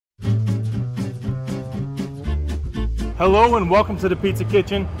Hello and welcome to the Pizza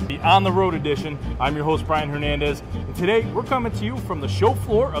Kitchen, the On the Road edition. I'm your host, Brian Hernandez, and today we're coming to you from the show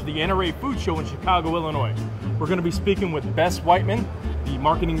floor of the NRA Food Show in Chicago, Illinois. We're going to be speaking with Bess Wightman, the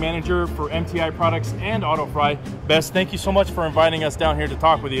marketing manager for MTI Products and AutoFry. Bess, thank you so much for inviting us down here to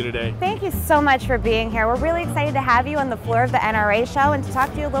talk with you today. Thank you so much for being here. We're really excited to have you on the floor of the NRA Show and to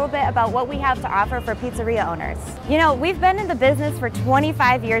talk to you a little bit about what we have to offer for pizzeria owners. You know, we've been in the business for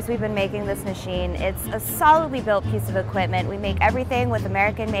 25 years. We've been making this machine. It's a solidly built piece of equipment. We make everything with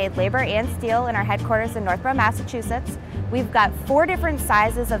American-made labor and steel in our headquarters in Northborough, Massachusetts. We've got 4 different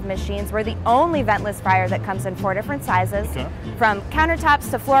sizes of machines. We're the only ventless fryer that comes in 4 different sizes. Okay. From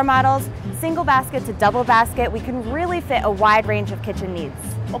countertops to floor models, single basket to double basket. We can really fit a wide range of kitchen needs.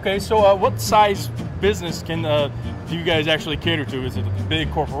 Okay, so what size business can do you guys actually cater to? Is it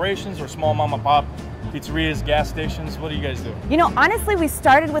big corporations or small mom and pop pizzerias, gas stations? What do you guys do? You know, honestly, we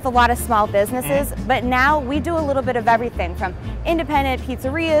started with a lot of small businesses, but now we do a little bit of everything from independent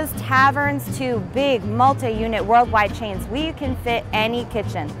pizzerias, taverns, to big multi-unit worldwide chains. We can fit any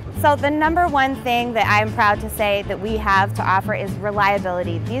kitchen. So the number one thing that I'm proud to say that we have to offer is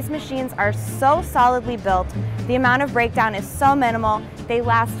reliability. These machines are so solidly built. The amount of breakdown is so minimal. They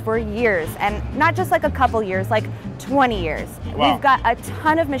last for years, and not just like a couple years, like 20 years. Wow. We've got a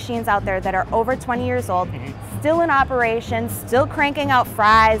ton of machines out there that are over 20 years old, still in operation, still cranking out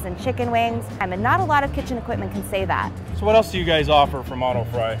fries and chicken wings, and not a lot of kitchen equipment can say that. So what else do you guys offer from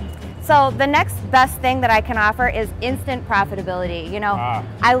AutoFry? So the next best thing that I can offer is instant profitability. You know,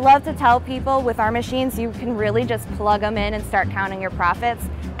 I love to tell people with our machines, you can really just plug them in and start counting your profits.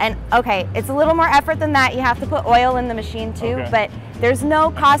 And okay, it's a little more effort than that. You have to put oil in the machine too, but there's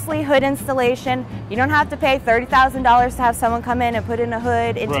no costly hood installation. You don't have to pay $30,000 to have someone come in and put in a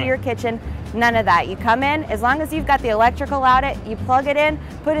hood into your kitchen. None of that. You come in, as long as you've got the electrical outlet, you plug it in,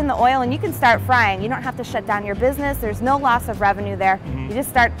 put in the oil, and you can start frying. You don't have to shut down your business. There's no loss of revenue there. You just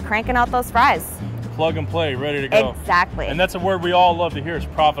start cranking out those fries. Plug and play, ready to go. Exactly. And that's a word we all love to hear, is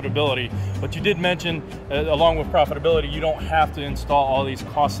profitability. But you did mention, along with profitability, you don't have to install all these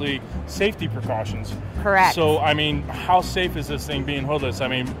costly safety precautions. Correct. So, I mean, how safe is this thing being hoodless? I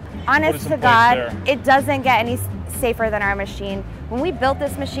mean, honest to God, it doesn't get any safer than our machine. When we built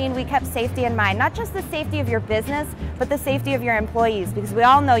this machine, we kept safety in mind, not just the safety of your business, but the safety of your employees, because we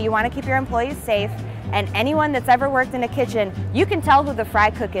all know you want to keep your employees safe. And anyone that's ever worked in a kitchen, you can tell who the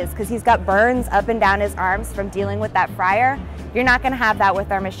fry cook is because he's got burns up and down his arms from dealing with that fryer. You're not going to have that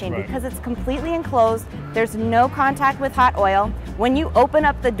with our machine because it's completely enclosed. There's no contact with hot oil. When you open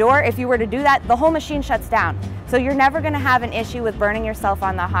up the door, if you were to do that, the whole machine shuts down. So you're never going to have an issue with burning yourself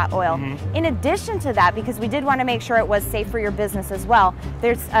on the hot oil. In addition to that, because we did want to make sure it was safe for your business as well,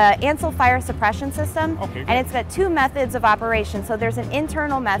 there's an Ansel fire suppression system, and it's got 2 methods of operation. So there's an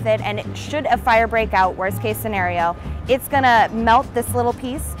internal method, and should a fire break out, worst case scenario, it's going to melt this little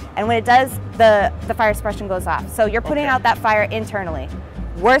piece, and when it does, the fire suppression goes off. So you're putting out that fire internally.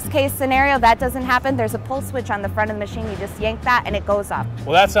 Worst case scenario, that doesn't happen. There's a pull switch on the front of the machine. You just yank that and it goes off.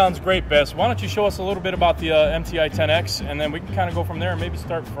 Well, that sounds great, Bess. Why don't you show us a little bit about the MTI 10X, and then we can kind of go from there and maybe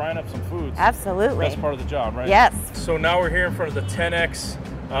start frying up some foods. Absolutely. That's part of the job, right? Yes. So now we're here in front of the 10X.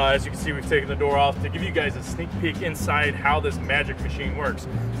 As you can see, we've taken the door off to give you guys a sneak peek inside how this magic machine works.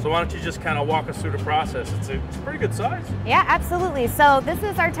 So why don't you just kind of walk us through the process? It's a pretty good size. Yeah, absolutely. So this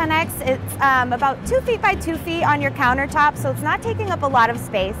is our 10X. It's about 2 feet by 2 feet on your countertop, so it's not taking up a lot of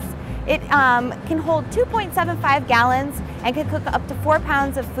space. It can hold 2.75 gallons and can cook up to 4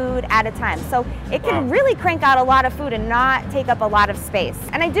 pounds of food at a time. So it can really crank out a lot of food and not take up a lot of space.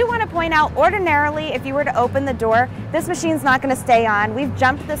 And I do want to point out, ordinarily, if you were to open the door, this machine's not going to stay on. We've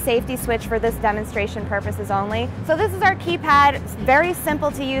jumped the safety switch for this demonstration purposes only. So this is our keypad. It's very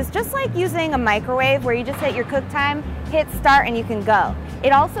simple to use, just like using a microwave where you just hit your cook time, hit start, and you can go.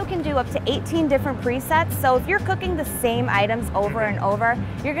 It also can do up to 18 different presets. So if you're cooking the same items over and over,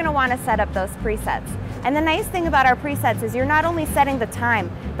 you're going to want to set up those presets. And the nice thing about our presets is you're not only setting the time,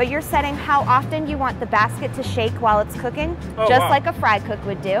 but you're setting how often you want the basket to shake while it's cooking, just like a fry cook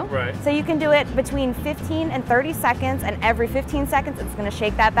would do. So you can do it between 15 and 30 seconds, and every 15 seconds it's going to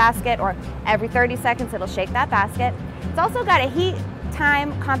shake that basket, or every 30 seconds it'll shake that basket. It's also got a heat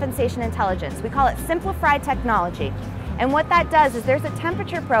time compensation intelligence. We call it simplified technology. And what that does is there's a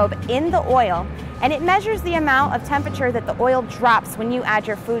temperature probe in the oil, and it measures the amount of temperature that the oil drops when you add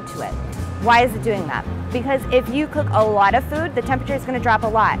your food to it. Why is it doing that? Because if you cook a lot of food, the temperature is going to drop a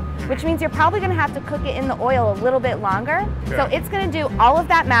lot, which means you're probably going to have to cook it in the oil a little bit longer. So it's going to do all of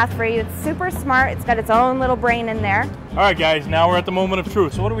that math for you. It's super smart. It's got its own little brain in there. All right, guys, now we're at the moment of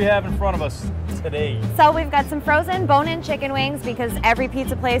truth. So what do we have in front of us today? So we've got some frozen bone-in chicken wings, because every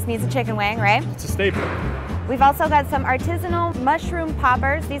pizza place needs a chicken wing, right? It's a staple. We've also got some artisanal mushroom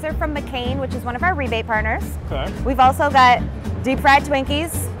poppers. These are from McCain, which is one of our rebate partners. Okay. We've also got deep fried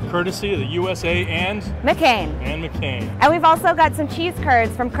Twinkies. Courtesy of the USA and McCain. And we've also got some cheese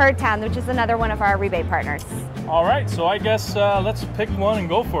curds from Curdtown, which is another one of our rebate partners. All right, so I guess let's pick one and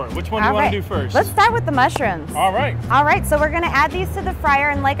go for it. Which one do you want to do first? Let's start with the mushrooms. All right. All right, so we're going to add these to the fryer,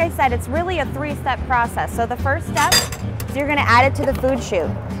 and like I said, it's really a 3-step process. So the first step is you're going to add it to the food chute.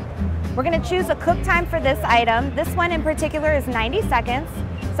 We're going to choose a cook time for this item. This one in particular is 90 seconds.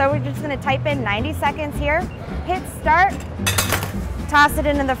 So we're just going to type in 90 seconds here, hit start, toss it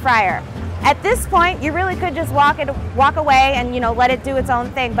into the fryer. At this point, you really could just walk away and let it do its own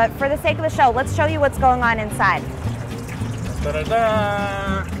thing. But for the sake of the show, let's show you what's going on inside.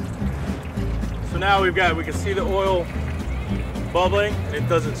 Da-da-da. So now we can see the oil bubbling, and it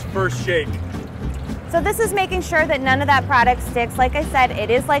does its first shake. So this is making sure that none of that product sticks. Like I said, it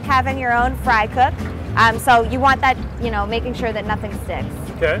is like having your own fry cook. So you want that, making sure that nothing sticks.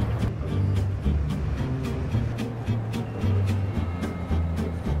 Okay.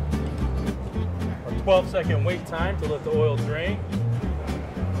 A 12-second wait time to let the oil drain.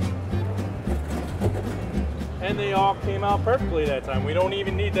 And they all came out perfectly that time. We don't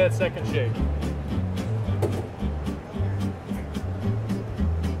even need that second shake.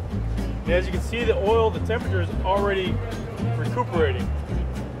 And as you can see, the oil, the temperature is already recuperating.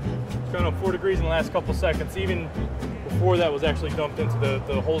 It's gone up 4 degrees in the last couple seconds, even before that was actually dumped into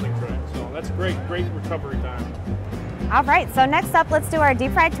the holding tray. So that's great recovery time. All right, so next up, let's do our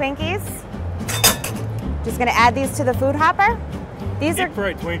deep fried Twinkies. Just gonna add these to the food hopper. These deep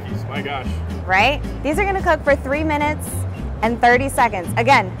fried Twinkies, my gosh. Right? These are gonna cook for 3 minutes and 30 seconds.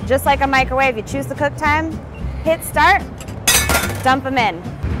 Again, just like a microwave, you choose the cook time, hit start, dump them in.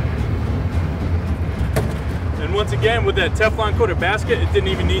 And once again, with that Teflon coated basket, it didn't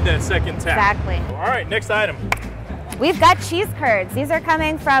even need that second tap. Exactly. All right, next item. We've got cheese curds. These are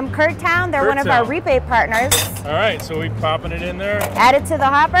coming from Curdtown. They're one of our rebate partners. All right, so we're popping it in there. Add it to the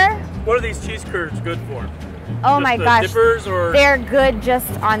hopper. What are these cheese curds good for? Oh my gosh, dippers, or? They're good just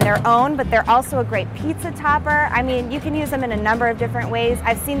on their own, but they're also a great pizza topper. I mean, you can use them in a number of different ways.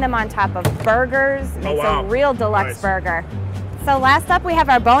 I've seen them on top of burgers. It makes a real deluxe burger. So last up, we have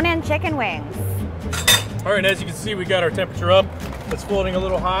our bone-in chicken wings. All right, as you can see, we got our temperature up. It's floating a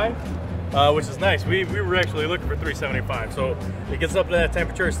little high, which is nice. We were actually looking for 375, so it gets up to that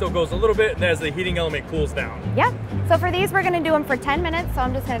temperature. It still goes a little bit, and as the heating element cools down. Yep. So for these, we're going to do them for 10 minutes. So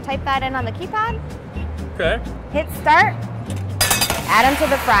I'm just going to type that in on the keypad. Okay. Hit start. Add them to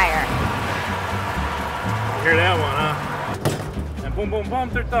the fryer. You hear that one, huh? And boom, boom, boom,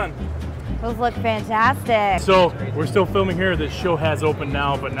 they're done. Those look fantastic. So we're still filming here. The show has opened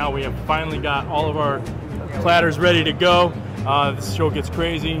now, but now we have finally got all of our platters ready to go. This show gets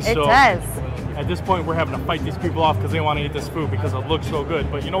crazy. It does. At this point, we're having to fight these people off because they want to eat this food because it looks so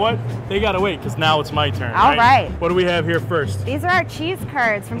good. But you know what? They got to wait because now it's my turn. All right. What do we have here first? These are our cheese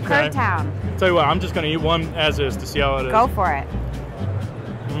curds from Curdtown. Tell you what, I'm just going to eat one as is to see how it is. Go for it.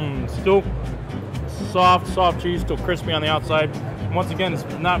 Still soft cheese, still crispy on the outside. And once again, it's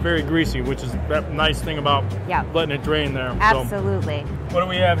not very greasy, which is that nice thing about letting it drain there. Absolutely. So, what do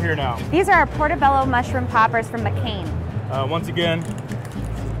we have here now? These are our portobello mushroom poppers from McCain. Once again,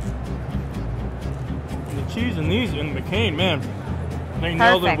 the cheese in these in McCain, man, they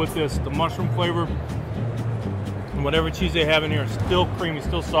nailed it with this. The mushroom flavor and whatever cheese they have in here is still creamy,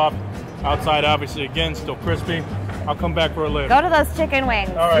 still soft. Outside, obviously, again, still crispy. I'll come back for it later. Go to those chicken wings.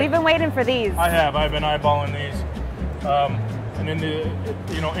 All right. We've been waiting for these. I've been eyeballing these. And in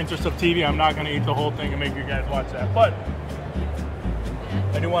the interest of TV, I'm not going to eat the whole thing and make you guys watch that. But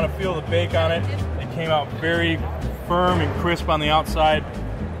I do want to feel the bake on it. It came out very firm and crisp on the outside.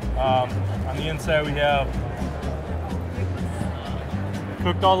 On the inside, we have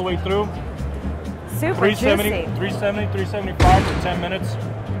cooked all the way through. Super 370, juicy. 370, 375 for 10 minutes.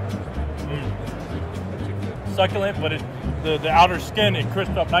 Succulent, but the outer skin, it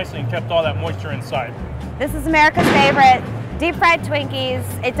crisped up nicely and kept all that moisture inside. This is America's favorite deep fried Twinkies.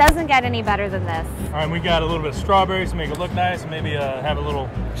 It doesn't get any better than this. All right, we got a little bit of strawberries to make it look nice. Maybe have a little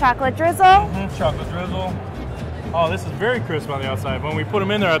chocolate drizzle. Chocolate drizzle. Oh, this is very crisp on the outside. When we put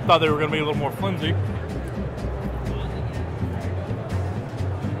them in there, I thought they were going to be a little more flimsy.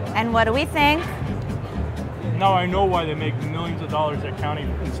 And what do we think? Now I know why they make millions of dollars at county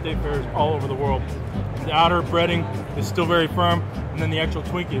and state fairs all over the world. The outer breading is still very firm, and then the actual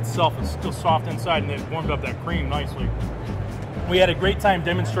Twinkie itself is still soft inside, and it warmed up that cream nicely. We had a great time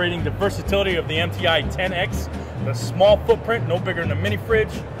demonstrating the versatility of the MTI 10X, the small footprint, no bigger than a mini fridge,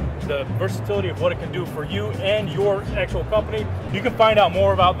 the versatility of what it can do for you and your actual company. You can find out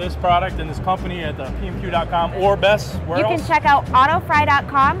more about this product and this company at PMQ.com, or Bess, where else? You can check out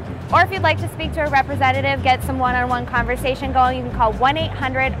AutoFry.com, or if you'd like to speak to a representative, get some one-on-one conversation going, you can call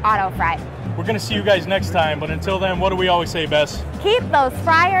 1-800-AutoFry. We're going to see you guys next time, but until then, what do we always say, Bess? Keep those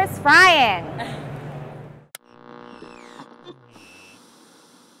fryers frying.